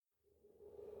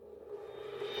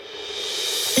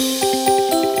So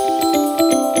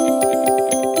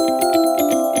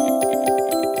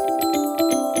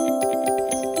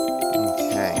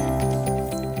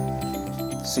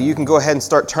you can go ahead and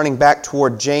start turning back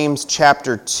toward James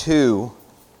chapter 2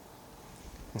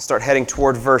 and start heading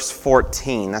toward verse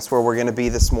 14. That's where we're going to be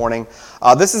this morning.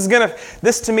 This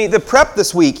to me, the prep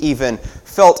this week even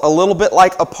felt a little bit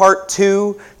like a part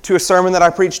 2 to a sermon that I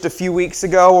preached a few weeks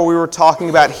ago where we were talking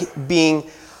about being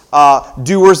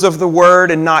doers of the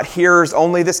word and not hearers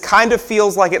only. This kind of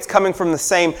feels like it's coming from the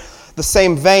same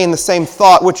vein, the same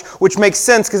thought, which makes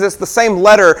sense because it's the same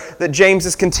letter that James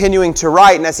is continuing to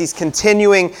write, and as he's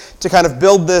continuing to kind of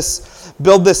build this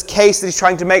case that he's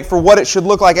trying to make for what it should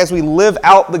look like as we live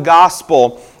out the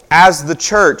gospel as the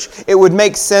church, it would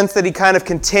make sense that he kind of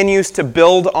continues to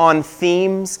build on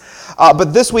themes.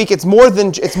 But this week, it's more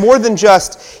than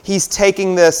just he's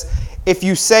taking this. If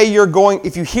you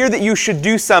hear that you should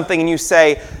do something and you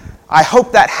say, I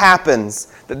hope that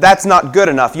happens, that's not good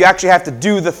enough. You actually have to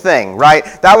do the thing, right?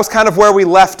 That was kind of where we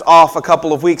left off a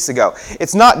couple of weeks ago.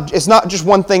 It's not just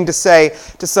one thing to say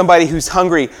to somebody who's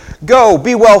hungry, go,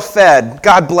 be well fed,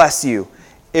 God bless you.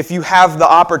 If you have the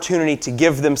opportunity to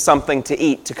give them something to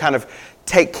eat, to kind of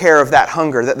take care of that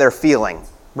hunger that they're feeling,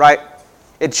 right?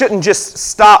 It shouldn't just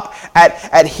stop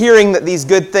at hearing that these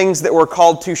good things that we're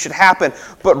called to should happen,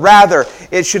 but rather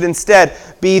it should instead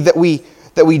be that we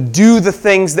do the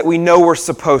things that we know we're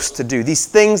supposed to do. These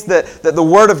things that the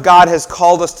Word of God has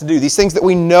called us to do. These things that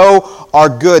we know are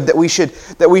good, that we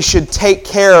should take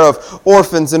care of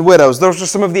orphans and widows. Those are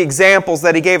some of the examples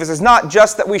that he gave us. It's not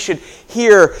just that we should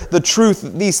hear the truth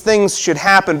that these things should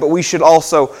happen, but we should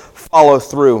also follow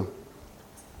through.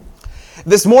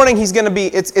 This morning it's going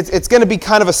to be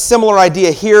kind of a similar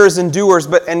idea, hearers and doers,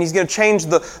 and he's going to change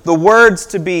the words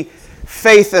to be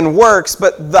faith and works,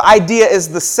 but the idea is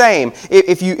the same.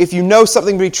 If you know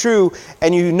something to be true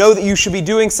and you know that you should be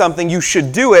doing something, you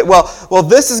should do it. Well,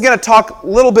 this is going to talk a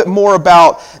little bit more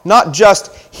about not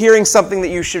just hearing something that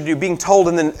you should do, being told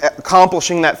and then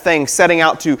accomplishing that thing, setting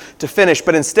out to finish,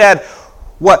 but instead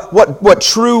what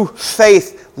true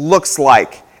faith looks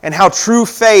like and how true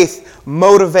faith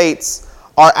motivates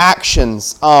our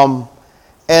actions.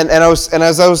 And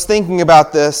as I was thinking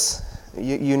about this,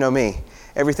 you know me.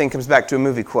 Everything comes back to a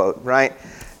movie quote, right?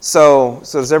 So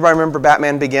does everybody remember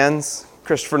Batman Begins?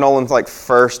 Christopher Nolan's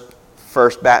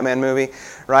first Batman movie,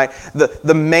 right?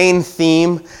 The main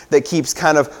theme that keeps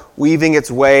kind of weaving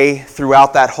its way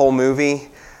throughout that whole movie,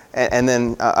 and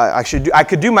then I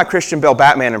could do my Christian Bale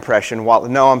Batman impression.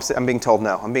 I'm being told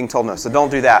no. So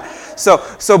don't do that.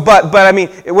 But I mean,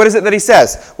 what is it that he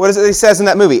says? What is it that he says in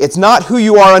that movie? It's not who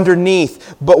you are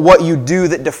underneath, but what you do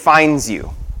that defines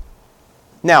you.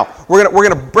 Now, we're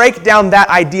gonna break down that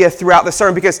idea throughout the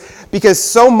sermon because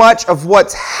so much of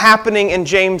what's happening in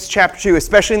James chapter 2,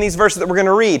 especially in these verses that we're going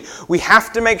to read, we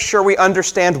have to make sure we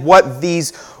understand what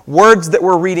these words that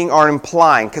we're reading are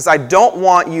implying. Because I don't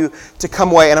want you to come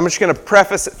away, and I'm just going to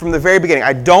preface it from the very beginning,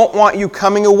 I don't want you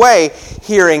coming away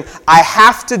hearing, I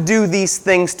have to do these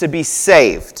things to be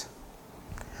saved.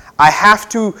 I have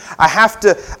to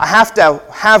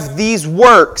have these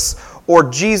works or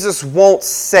Jesus won't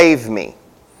save me.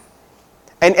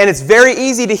 And it's very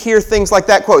easy to hear things like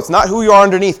that quote. It's not who you are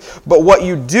underneath, but what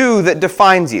you do that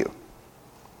defines you.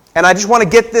 And I just want to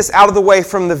get this out of the way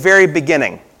from the very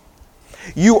beginning.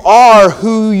 You are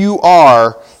who you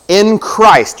are in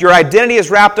Christ. Your identity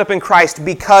is wrapped up in Christ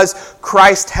because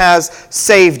Christ has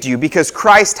saved you, because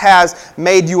Christ has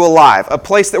made you alive, a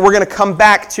place that we're going to come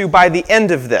back to by the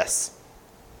end of this.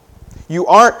 You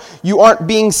aren't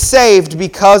being saved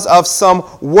because of some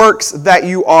works that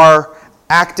you are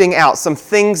acting out, some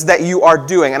things that you are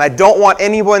doing. And I don't want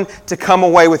anyone to come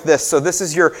away with this. So this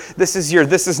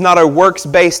is not a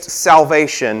works-based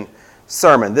salvation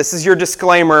sermon. This is your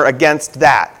disclaimer against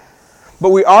that. But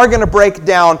we are going to break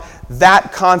down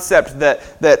that concept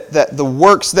that the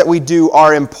works that we do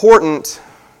are important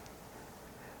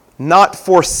not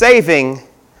for saving,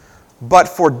 but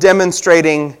for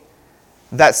demonstrating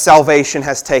that salvation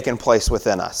has taken place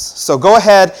within us. So go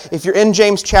ahead, if you're in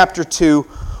James chapter 2,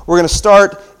 we're going to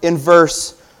start in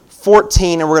verse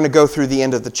 14 and we're going to go through the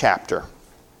end of the chapter.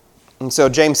 And so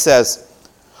James says,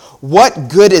 "What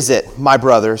good is it, my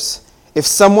brothers, if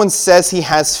someone says he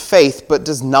has faith but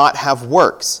does not have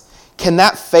works? Can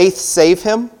that faith save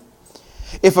him?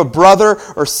 If a brother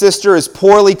or sister is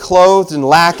poorly clothed and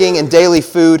lacking in daily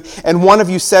food, and one of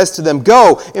you says to them,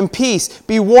 'Go in peace,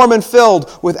 be warm and filled,'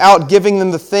 without giving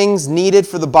them the things needed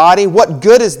for the body, what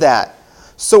good is that?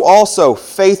 So also,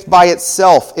 faith by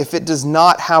itself, if it does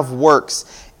not have works,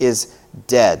 is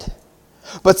dead.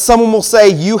 But someone will say,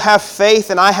 'You have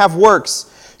faith and I have works.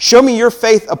 Show me your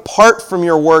faith apart from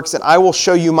your works, and I will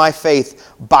show you my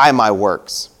faith by my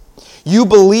works. You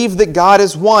believe that God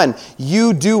is one.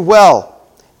 You do well.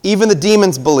 Even the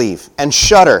demons believe and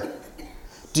shudder.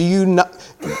 Do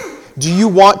you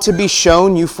want to be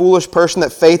shown, you foolish person,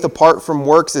 that faith apart from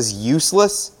works is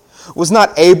useless? Was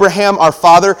not Abraham, our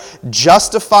father,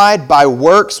 justified by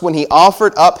works when he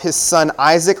offered up his son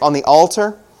Isaac on the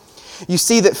altar? You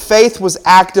see that faith was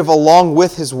active along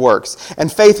with his works,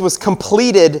 and faith was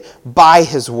completed by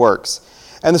his works.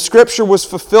 And the scripture was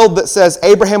fulfilled that says,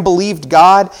 Abraham believed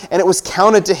God, and it was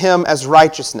counted to him as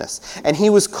righteousness, and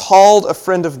he was called a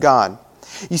friend of God.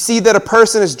 You see that a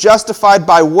person is justified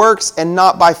by works and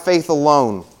not by faith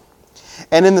alone.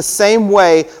 And in the same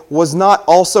way, was not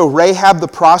also Rahab the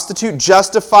prostitute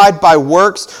justified by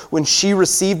works when she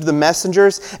received the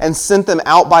messengers and sent them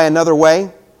out by another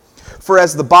way? For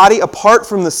as the body apart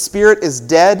from the spirit is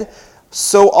dead,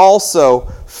 so also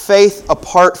faith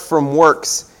apart from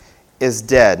works is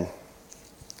dead.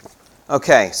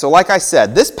 Okay, so like I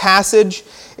said, this passage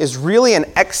is really an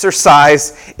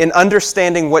exercise in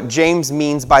understanding what James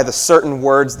means by the certain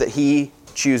words that he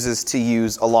chooses to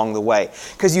use along the way.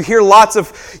 Because you hear lots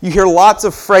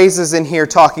of phrases in here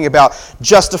talking about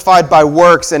justified by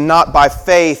works and not by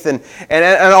faith, and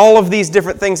all of these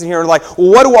different things in here are like, well,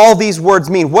 what do all these words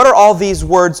mean? What are all these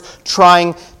words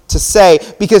trying to say?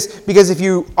 Because if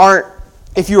you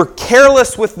are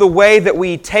careless with the way that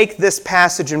we take this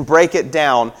passage and break it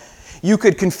down, you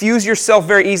could confuse yourself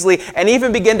very easily and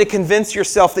even begin to convince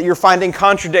yourself that you're finding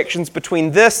contradictions between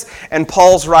this and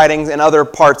Paul's writings and other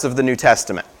parts of the New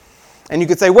Testament. And you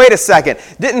could say, wait a second,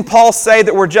 didn't Paul say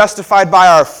that we're justified by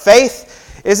our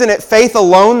faith? Isn't it faith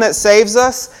alone that saves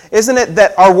us? Isn't it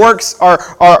that our works are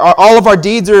all of our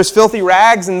deeds are as filthy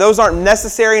rags and those aren't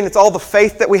necessary and it's all the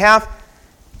faith that we have?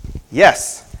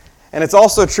 Yes. And it's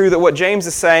also true that what James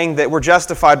is saying, that we're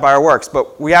justified by our works,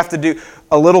 but we have to do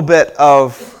a little bit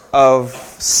of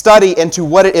study into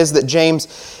what it is that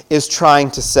James is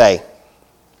trying to say.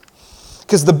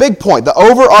 Because the big point, the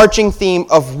overarching theme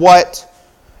of what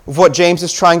James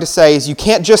is trying to say is you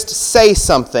can't just say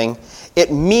something.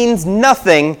 It means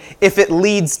nothing if it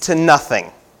leads to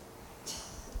nothing.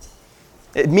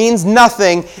 It means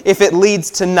nothing if it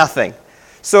leads to nothing.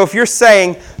 So if you're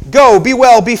saying, go, be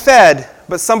well, be fed,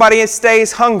 but somebody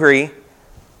stays hungry,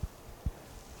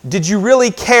 did you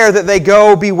really care that they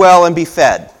go, be well, and be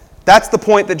fed? That's the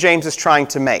point that James is trying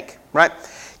to make, right?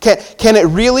 Can it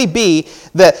really be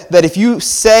that if you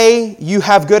say you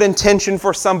have good intention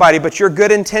for somebody, but your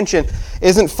good intention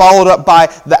isn't followed up by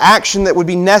the action that would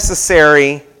be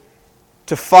necessary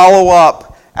to follow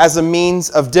up as a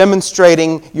means of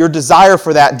demonstrating your desire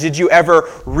for that? Did you ever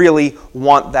really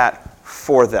want that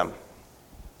for them?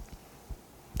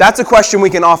 That's a question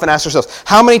we can often ask ourselves.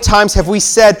 How many times have we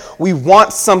said we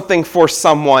want something for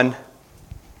someone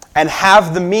and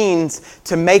have the means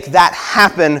to make that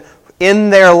happen in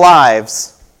their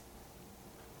lives,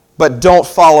 but don't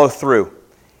follow through?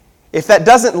 If that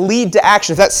doesn't lead to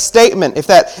action, if that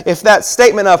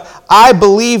statement of, I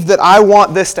believe that I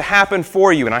want this to happen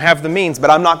for you and I have the means, but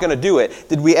I'm not going to do it,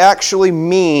 did we actually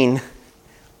mean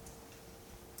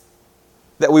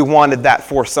that we wanted that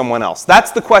for someone else?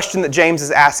 That's the question that James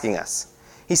is asking us.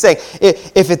 He's saying,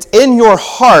 if it's in your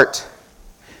heart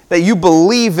that you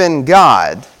believe in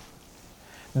God,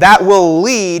 that will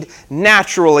lead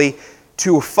naturally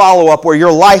to a follow-up where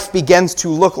your life begins to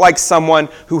look like someone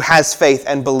who has faith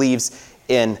and believes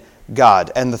in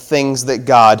God and the things that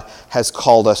God has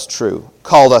called us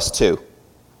to.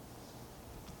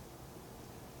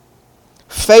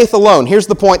 Faith alone. Here's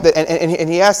the point that, and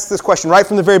he asks this question right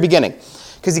from the very beginning,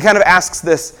 because he kind of asks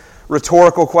this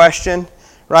rhetorical question,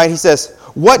 right? He says,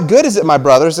 what good is it, my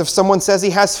brothers, if someone says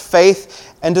he has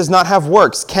faith and does not have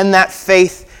works? Can that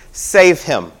faith save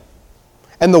him?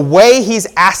 And the way he's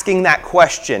asking that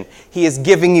question, he is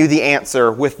giving you the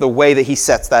answer with the way that he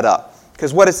sets that up.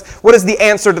 Because what is the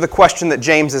answer to the question that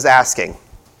James is asking?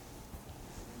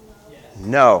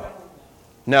 No.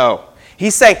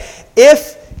 He's saying,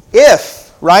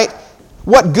 if, right?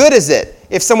 What good is it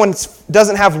if someone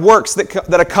doesn't have works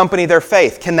that accompany their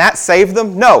faith? Can that save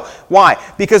them? No. Why?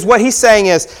 Because what he's saying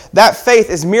is that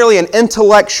faith is merely an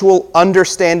intellectual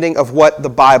understanding of what the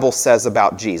Bible says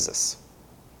about Jesus.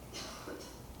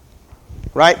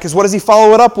 Right? Because what does he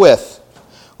follow it up with?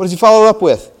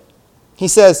 He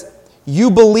says, you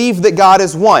believe that God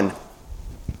is one.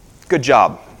 Good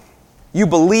job. You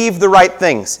believe the right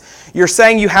things. You're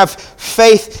saying you have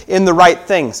faith in the right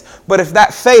things. But if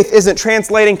that faith isn't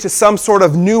translating to some sort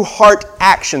of new heart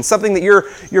action, something that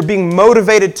you're being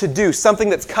motivated to do, something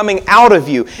that's coming out of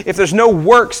you, if there's no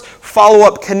works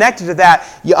follow-up connected to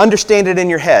that, you understand it in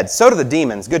your head. So do the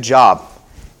demons. Good job.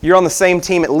 You're on the same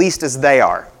team at least as they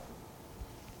are.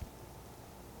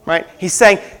 Right? He's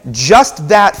saying just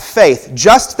that faith,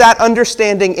 just that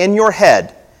understanding in your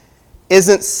head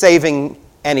isn't saving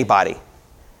anybody.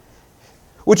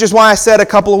 Which is why I said a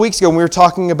couple of weeks ago when we were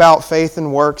talking about faith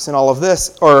and works and all of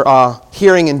this, or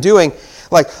hearing and doing,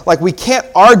 like we can't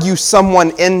argue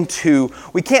someone into,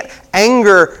 we can't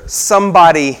anger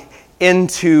somebody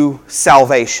into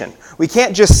salvation. We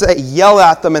can't just yell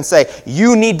at them and say,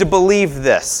 you need to believe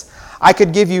this. I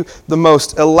could give you the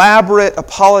most elaborate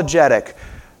apologetic,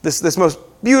 this most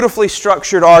beautifully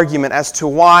structured argument as to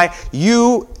why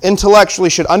you intellectually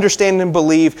should understand and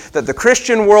believe that the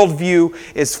Christian worldview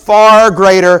is far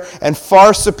greater and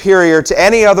far superior to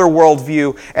any other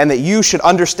worldview, and that you should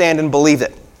understand and believe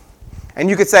it.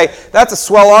 And you could say, that's a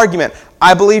swell argument.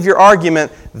 I believe your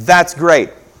argument. That's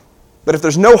great. But if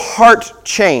there's no heart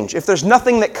change, if there's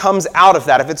nothing that comes out of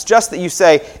that, if it's just that you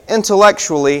say,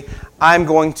 intellectually, I'm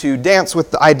going to dance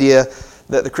with the idea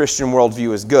that the Christian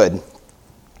worldview is good,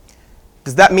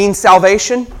 does that mean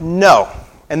salvation? No.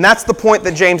 And that's the point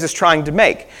that James is trying to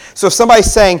make. So if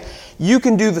somebody's saying, you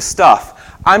can do the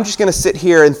stuff, I'm just going to sit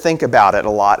here and think about it a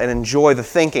lot and enjoy the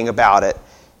thinking about it,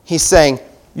 he's saying,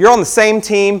 you're on the same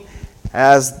team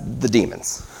as the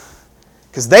demons.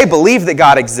 Because they believe that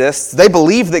God exists, they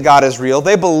believe that God is real,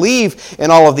 they believe in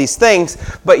all of these things,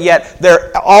 but yet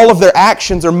all of their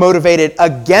actions are motivated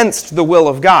against the will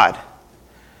of God.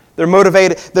 They're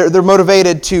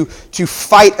motivated to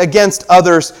fight against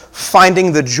others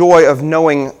finding the joy of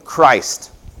knowing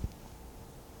Christ.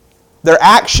 Their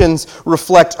actions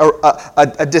reflect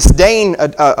a disdain,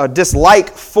 a dislike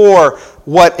for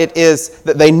what it is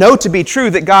that they know to be true,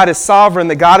 that God is sovereign,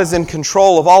 that God is in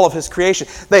control of all of His creation.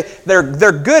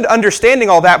 They're good understanding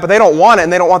all that, but they don't want it,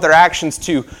 and they don't want their actions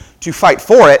to fight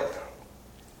for it.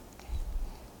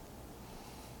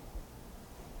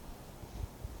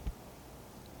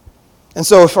 And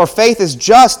so if our faith is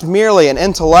just merely an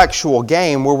intellectual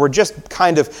game where we're just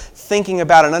kind of thinking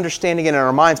about and understanding it in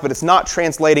our minds, but it's not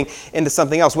translating into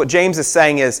something else, what James is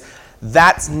saying is,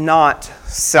 that's not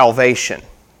salvation.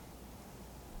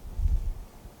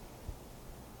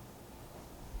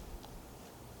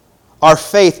 Our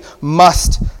faith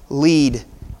must lead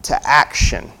to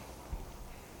action.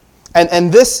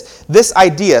 And this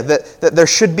idea that there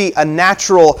should be a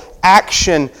natural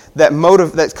action we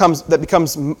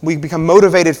become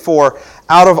motivated for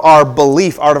out of our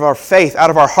belief, out of our faith, out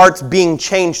of our hearts being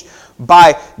changed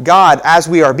by God as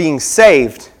we are being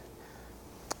saved,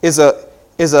 is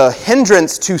a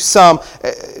hindrance to some.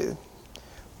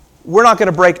 We're not going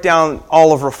to break down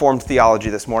all of Reformed theology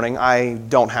this morning. I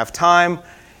don't have time.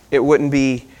 It wouldn't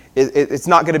be. It's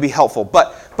not going to be helpful.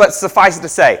 But suffice it to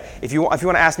say, if you want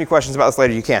to ask me questions about this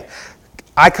later, you can.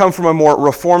 I come from a more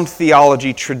Reformed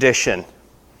theology tradition.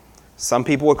 Some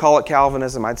people would call it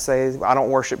Calvinism. I'd say I don't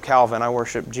worship Calvin. I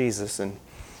worship Jesus, and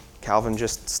Calvin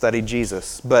just studied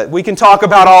Jesus. But we can talk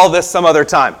about all this some other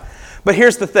time. But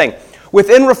here's the thing.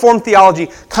 Within Reformed theology,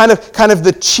 kind of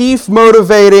the chief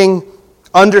motivating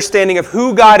understanding of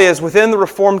who God is within the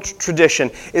Reformed tradition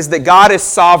is that God is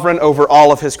sovereign over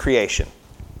all of His creation.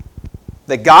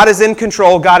 That God is in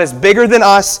control, God is bigger than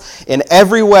us in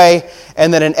every way,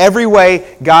 and that in every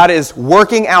way God is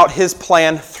working out His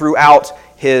plan throughout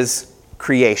His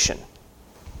creation.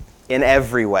 In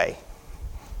every way.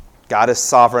 God is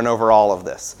sovereign over all of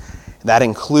this. That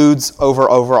includes over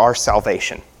our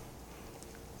salvation.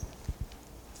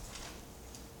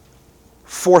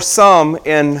 For some,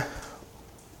 in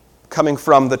coming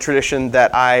from the tradition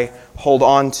that I hold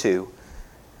on to,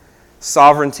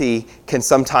 sovereignty can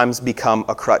sometimes become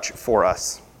a crutch for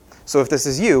us. So if this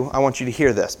is you, I want you to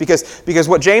hear this. Because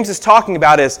what James is talking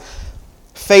about is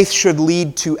faith should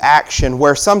lead to action,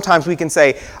 where sometimes we can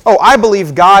say, oh, I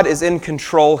believe God is in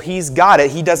control. He's got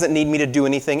it. He doesn't need me to do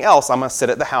anything else. I'm going to sit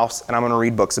at the house and I'm going to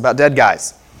read books about dead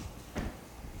guys.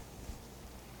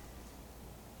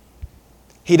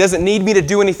 He doesn't need me to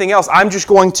do anything else. I'm just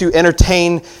going to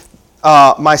entertain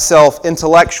myself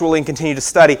intellectually and continue to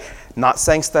study. Not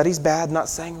saying study's bad, not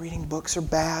saying reading books are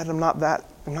bad. I'm not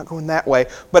going that way.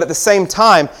 But at the same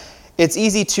time, it's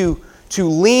easy to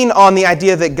lean on the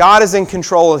idea that God is in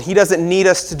control and He doesn't need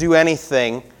us to do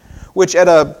anything, which at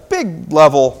a big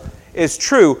level is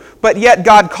true, but yet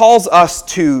God calls us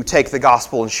to take the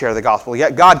gospel and share the gospel.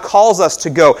 Yet God calls us to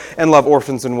go and love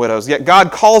orphans and widows. Yet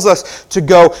God calls us to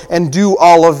go and do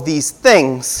all of these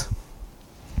things.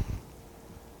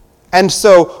 And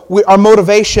so our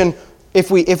motivation, if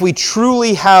we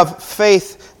truly have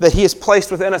faith that He has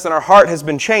placed within us and our heart has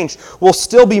been changed, we'll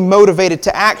still be motivated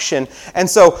to action. And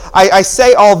so I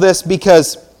say all this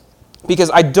because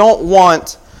I don't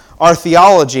want our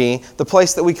theology, the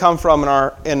place that we come from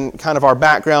in kind of our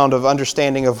background of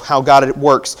understanding of how God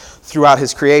works throughout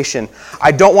His creation,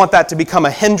 I don't want that to become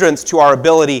a hindrance to our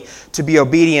ability to be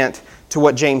obedient to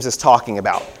what James is talking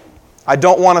about. I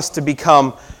don't want us to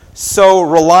become so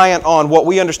reliant on what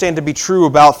we understand to be true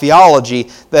about theology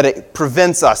that it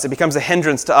prevents us. It becomes a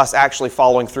hindrance to us actually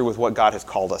following through with what God has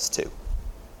called us to.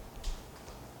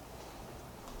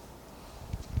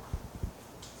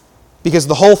 Because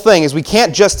the whole thing is we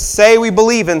can't just say we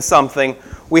believe in something,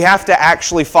 we have to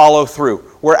actually follow through.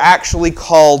 We're actually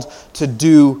called to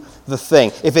do the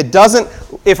thing.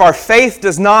 If our faith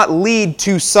does not lead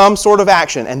to some sort of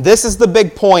action, and this is the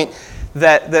big point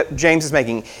that James is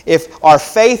making, if our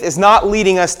faith is not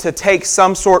leading us to take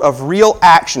some sort of real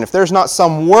action, if there's not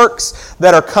some works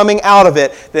that are coming out of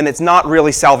it, then it's not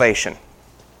really salvation.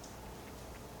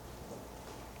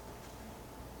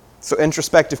 So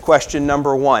introspective question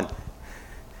number 1.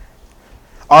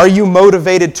 Are you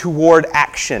motivated toward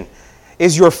action?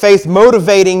 Is your faith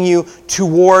motivating you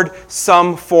toward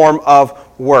some form of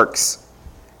works?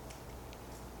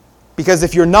 Because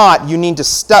if you're not, you need to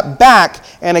step back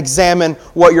and examine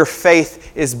what your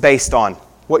faith is based on,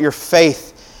 what your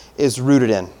faith is rooted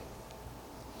in.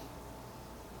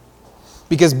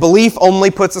 Because belief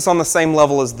only puts us on the same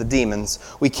level as the demons.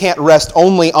 We can't rest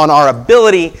only on our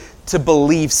ability to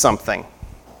believe something,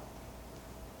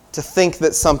 to think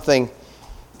that something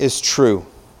is true.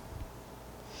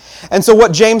 And so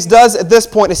what James does at this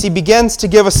point is he begins to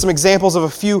give us some examples of a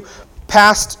few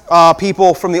past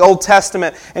people from the Old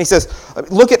Testament. And he says,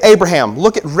 look at Abraham,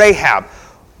 look at Rahab.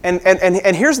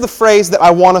 And here's the phrase that I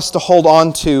want us to hold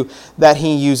on to that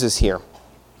he uses here.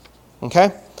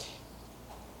 Okay?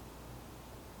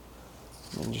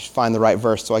 Let me just find the right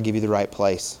verse so I give you the right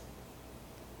place.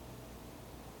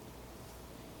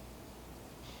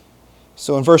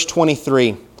 So in verse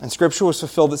 23, and Scripture was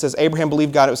fulfilled that says, Abraham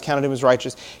believed God, it was counted him as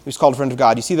righteous. He was called a friend of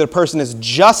God. You see that a person is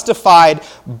justified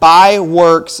by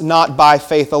works, not by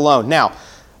faith alone. Now,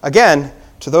 again,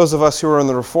 to those of us who are in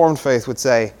the Reformed faith would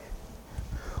say,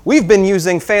 we've been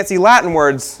using fancy Latin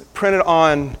words printed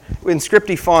in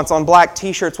scripty fonts on black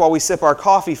t-shirts while we sip our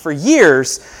coffee for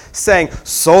years, saying,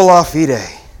 sola fide,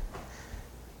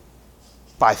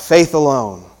 by faith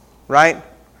alone, right?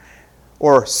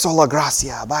 Or sola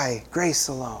gratia, by grace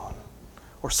alone.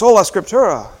 Or sola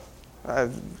scriptura.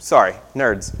 Sorry,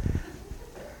 nerds.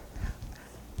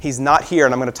 He's not here,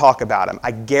 and I'm going to talk about him.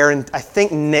 I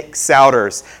think Nick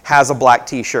Souders has a black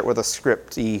t-shirt with a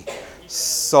scripty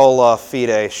sola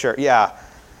fide shirt. Yeah.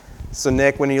 So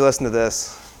Nick, when you listen to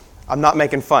this, I'm not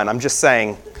making fun. I'm just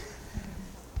saying,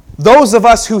 those of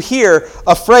us who hear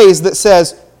a phrase that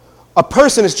says, a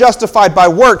person is justified by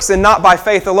works and not by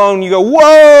faith alone, you go,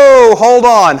 whoa, hold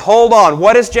on.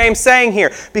 What is James saying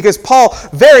here? Because Paul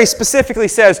very specifically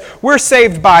says, we're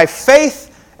saved by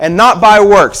faith and not by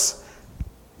works.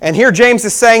 And here James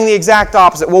is saying the exact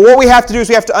opposite. Well, what we have to do is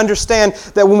we have to understand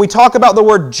that when we talk about the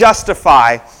word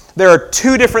justify, there are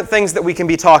two different things that we can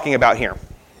be talking about here.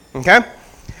 Okay?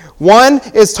 One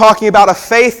is talking about a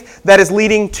faith that is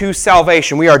leading to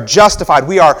salvation. We are justified.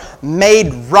 We are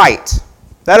made right.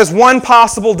 That is one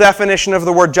possible definition of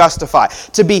the word justify.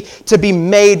 To be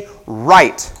made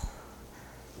right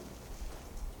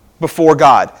before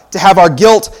God. To have our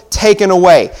guilt taken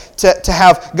away. To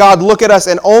have God look at us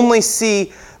and only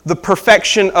see the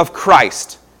perfection of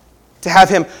Christ. To have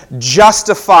Him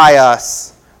justify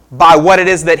us by what it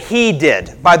is that He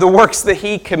did. By the works that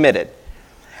He committed.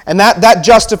 And that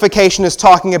justification is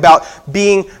talking about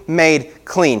being made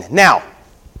clean. Now,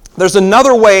 there's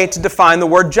another way to define the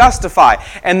word justify.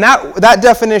 And that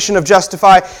definition of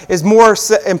justify is more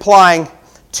implying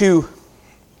to,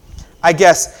 I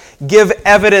guess, give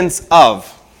evidence of.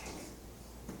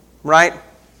 Right?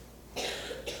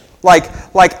 Like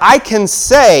I can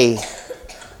say,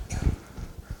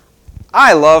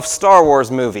 I love Star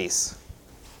Wars movies.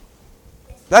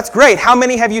 That's great. How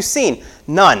many have you seen?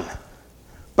 None.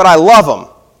 But I love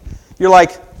them. You're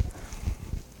like,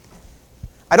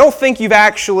 I don't think you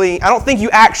actually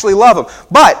love them.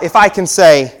 But if I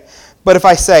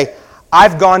say,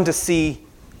 I've gone to see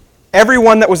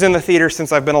everyone that was in the theater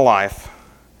since I've been alive,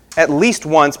 at least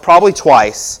once, probably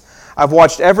twice. I've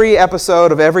watched every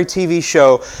episode of every TV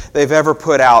show they've ever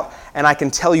put out, and I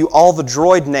can tell you all the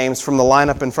droid names from the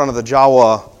lineup in front of the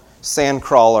Jawa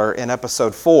sandcrawler in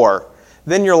episode 4,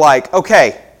 then you're like,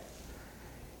 okay,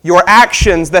 your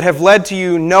actions that have led to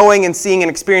you knowing and seeing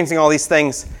and experiencing all these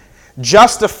things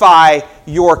justify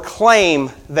your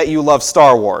claim that you love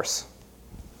Star Wars.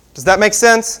 Does that make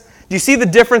sense? Do you see the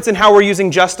difference in how we're using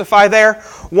justify there?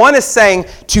 One is saying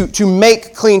to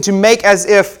make clean, to make as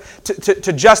if,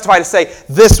 to justify, to say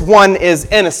this one is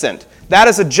innocent. That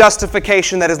is a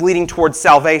justification that is leading towards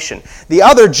salvation. The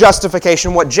other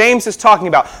justification, what James is talking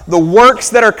about, the works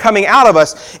that are coming out of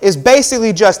us, is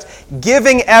basically just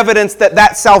giving evidence that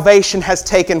that salvation has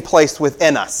taken place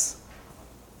within us.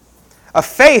 A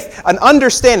faith, an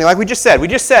understanding, like we just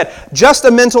said, just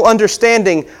a mental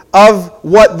understanding of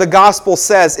what the gospel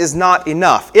says is not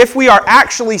enough. If we are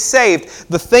actually saved,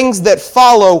 the things that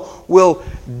follow will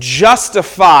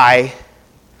justify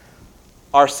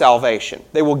our salvation.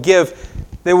 They will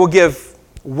give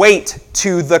weight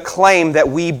to the claim that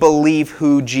we believe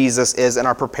who Jesus is and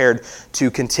are prepared to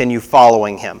continue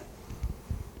following him.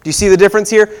 Do you see the difference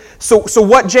here? So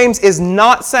what James is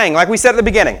not saying, like we said at the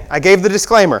beginning, I gave the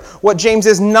disclaimer, what James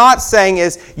is not saying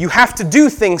is you have to do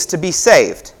things to be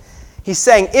saved. He's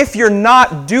saying if you're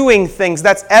not doing things,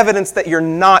 that's evidence that you're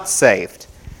not saved.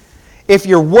 If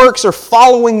your works are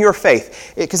following your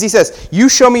faith, because he says, you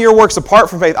show me your works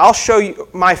apart from faith, I'll show you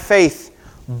my faith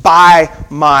by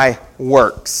my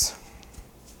works.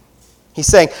 He's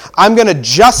saying, I'm going to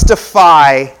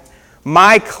justify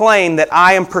my claim that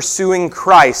I am pursuing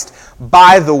Christ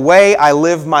by the way I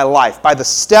live my life, by the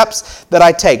steps that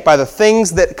I take, by the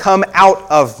things that come out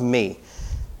of me.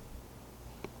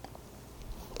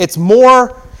 It's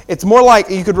more like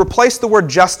you could replace the word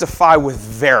justify with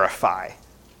verify.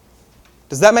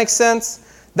 Does that make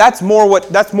sense? That's more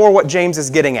what James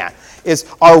is getting at,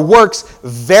 is our works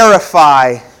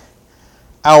verify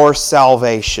our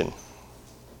salvation.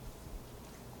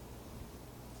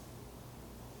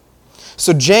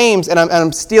 So James, and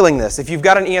I'm stealing this. If you've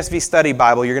got an ESV study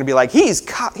Bible, you're going to be like,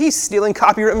 he's stealing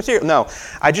copyright material. No,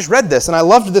 I just read this, and I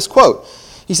loved this quote.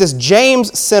 He says,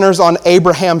 James centers on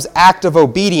Abraham's act of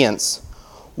obedience,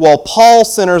 while Paul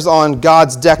centers on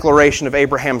God's declaration of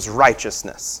Abraham's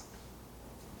righteousness.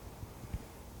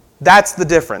 That's the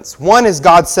difference. One is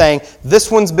God saying,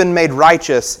 this one's been made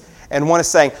righteous, and one is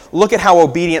saying, look at how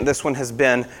obedient this one has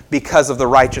been because of the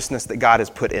righteousness that God has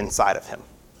put inside of him.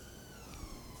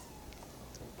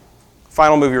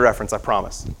 Final movie reference, I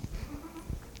promise.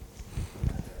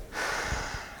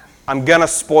 I'm going to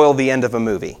spoil the end of a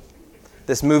movie.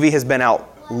 This movie has been out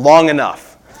long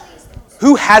enough.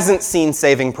 Who hasn't seen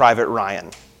Saving Private Ryan?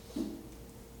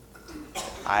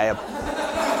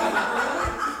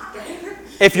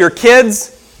 If you're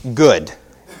kids, good.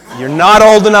 You're not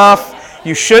old enough.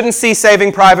 You shouldn't see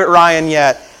Saving Private Ryan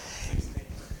yet.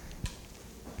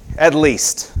 At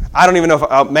least. I don't even know if...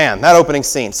 Oh, man, that opening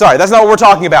scene. Sorry, that's not what we're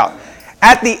talking about.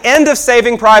 At the end of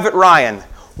Saving Private Ryan,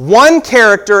 one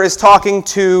character is talking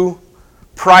to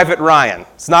Private Ryan.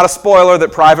 It's not a spoiler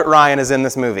that Private Ryan is in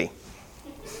this movie.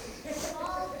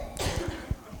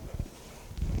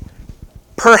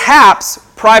 Perhaps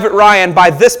Private Ryan,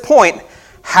 by this point,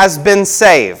 has been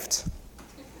saved.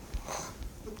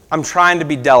 I'm trying to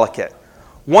be delicate.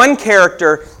 One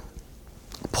character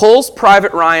pulls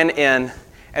Private Ryan in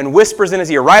and whispers in his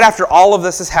ear, right after all of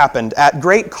this has happened, at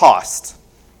great cost.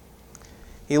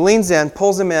 He leans in,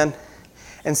 pulls him in,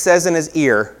 and says in his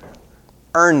ear,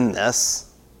 "Earn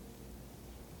this."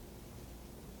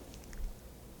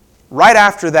 Right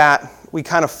after that, we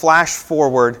kind of flash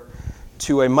forward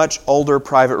to a much older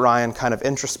Private Ryan, kind of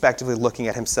introspectively looking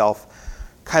at himself,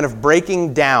 kind of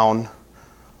breaking down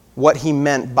what he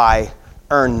meant by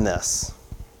earn this.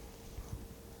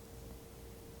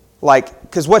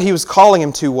 Because what he was calling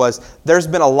him to was, there's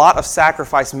been a lot of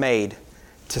sacrifice made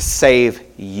to save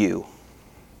you.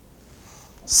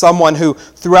 Someone who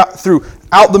throughout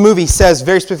the movie says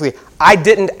very specifically, I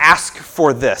didn't ask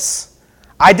for this.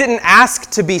 I didn't ask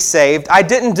to be saved. I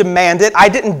didn't demand it. I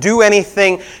didn't do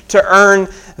anything to earn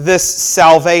this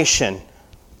salvation.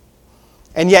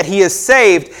 And yet he is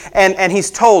saved, and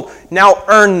he's told, now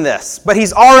earn this. But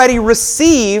he's already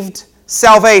received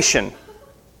salvation.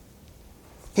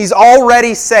 He's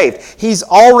already saved. He's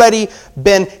already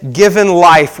been given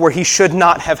life where he should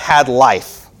not have had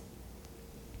life.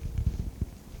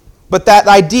 But that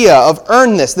idea of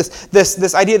earn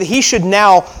this idea that he should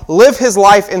now live his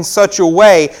life in such a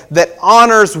way that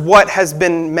honors what has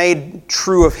been made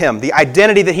true of him, the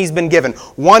identity that he's been given,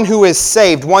 one who is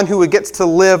saved, one who gets to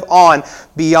live on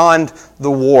beyond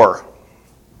the war.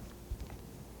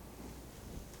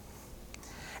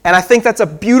 And I think that's a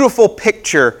beautiful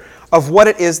picture of what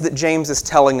it is that James is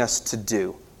telling us to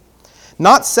do.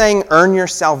 Not saying earn your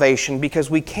salvation, because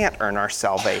we can't earn our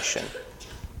salvation.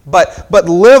 But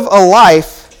live a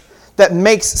life that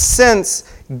makes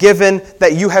sense given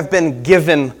that you have been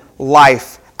given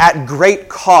life at great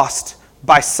cost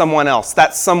by someone else.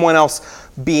 That someone else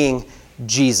being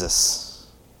Jesus.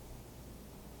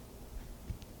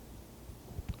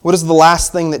 What is the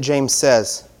last thing that James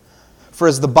says? For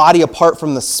as the body apart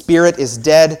from the Spirit is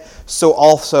dead, so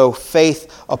also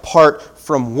faith apart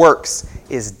from works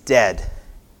is dead.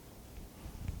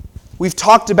 We've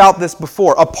talked about this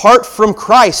before. Apart from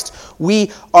Christ,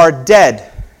 we are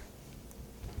dead.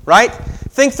 Right?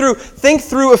 Think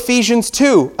through Ephesians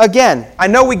 2 again. I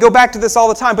know we go back to this all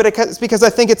the time, but it's because I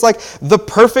think it's like the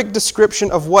perfect description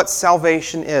of what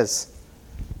salvation is.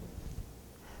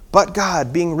 But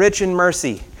God, being rich in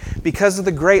mercy, because of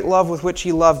the great love with which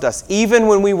He loved us, even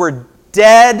when we were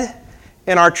dead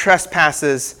in our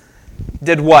trespasses,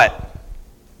 did what?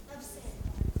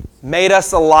 Made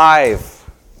us alive.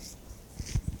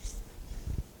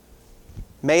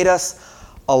 Made us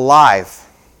alive.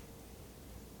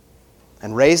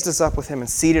 And raised us up with Him and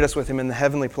seated us with Him in the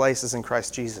heavenly places in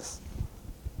Christ Jesus.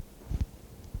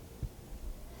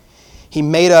 He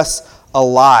made us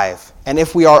alive. And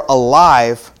if we are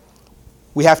alive,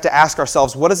 we have to ask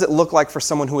ourselves, what does it look like for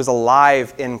someone who is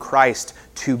alive in Christ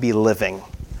to be living?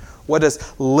 What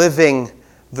does living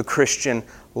the Christian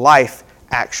life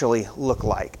actually look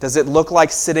like? Does it look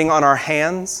like sitting on our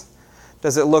hands?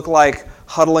 Does it look like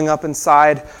huddling up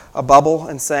inside a bubble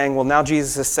and saying, well, now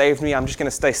Jesus has saved me, I'm just going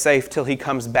to stay safe till He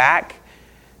comes back?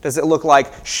 Does it look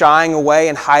like shying away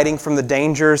and hiding from the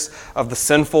dangers of the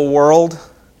sinful world?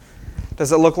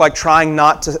 Does it look like trying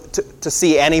not to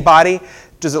see anybody?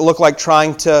 Does it look like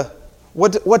trying to...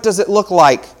 What does it look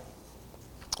like?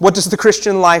 What does the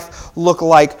Christian life look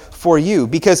like for you?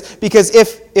 Because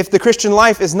if the Christian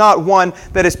life is not one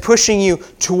that is pushing you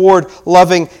toward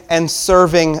loving and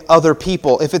serving other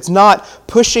people, if it's not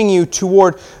pushing you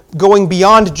toward going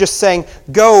beyond just saying,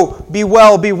 go, be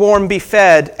well, be warm, be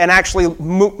fed, and actually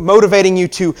motivating you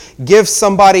to give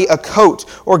somebody a coat,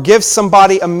 or give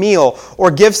somebody a meal,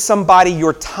 or give somebody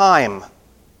your time,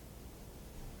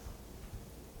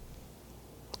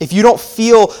 if you don't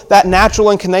feel that natural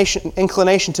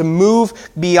inclination to move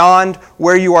beyond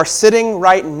where you are sitting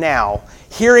right now,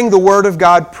 hearing the Word of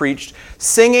God preached,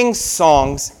 singing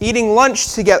songs, eating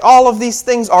lunch together, all of these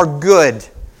things are good.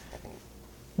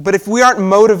 But if we aren't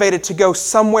motivated to go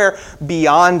somewhere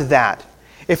beyond that,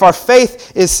 if our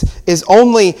faith is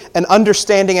only an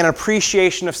understanding and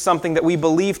appreciation of something that we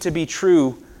believe to be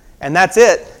true, and that's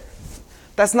it,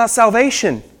 that's not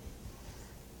salvation.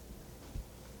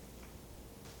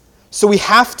 So we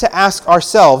have to ask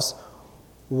ourselves,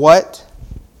 what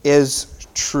is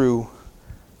true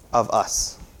of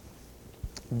us?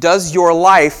 Does your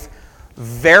life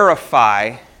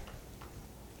verify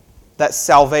that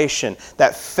salvation,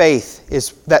 that faith,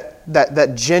 is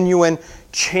that genuine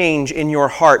change in your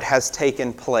heart has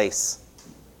taken place?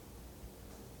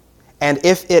 And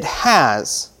if it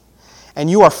has, and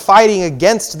you are fighting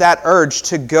against that urge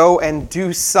to go and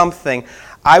do something,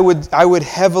 I would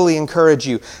heavily encourage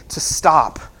you to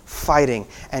stop fighting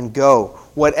and go.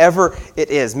 Whatever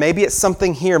it is. Maybe it's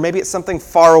something here. Maybe it's something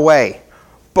far away.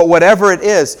 But whatever it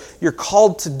is, you're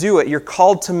called to do it. You're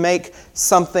called to make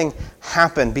something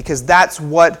happen, because that's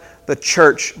what the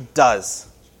church does.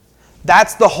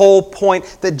 That's the whole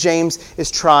point that James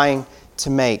is trying to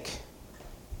make.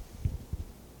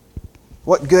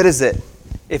 What good is it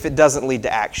if it doesn't lead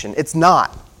to action? It's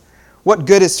not. What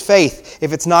good is faith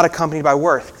if it's not accompanied by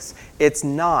works? It's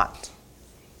not.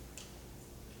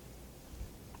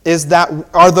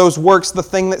 Are those works the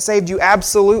thing that saved you?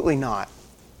 Absolutely not.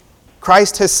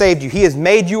 Christ has saved you. He has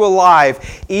made you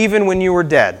alive even when you were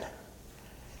dead.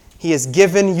 He has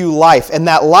given you life, and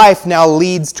that life now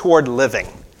leads toward living.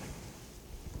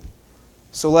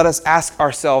 So let us ask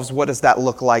ourselves, what does that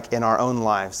look like in our own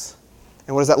lives?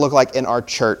 And what does that look like in our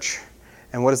church?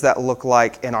 And what does that look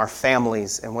like in our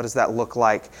families? And what does that look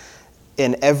like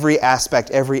in every aspect,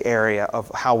 every area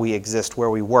of how we exist, where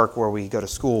we work, where we go to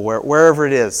school, wherever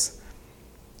it is?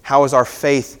 How is our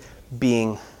faith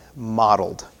being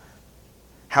modeled?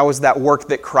 How is that work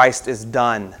that Christ has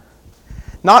done?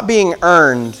 Not being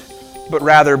earned, but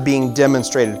rather being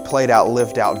demonstrated, played out,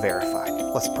 lived out, verified.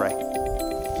 Let's pray.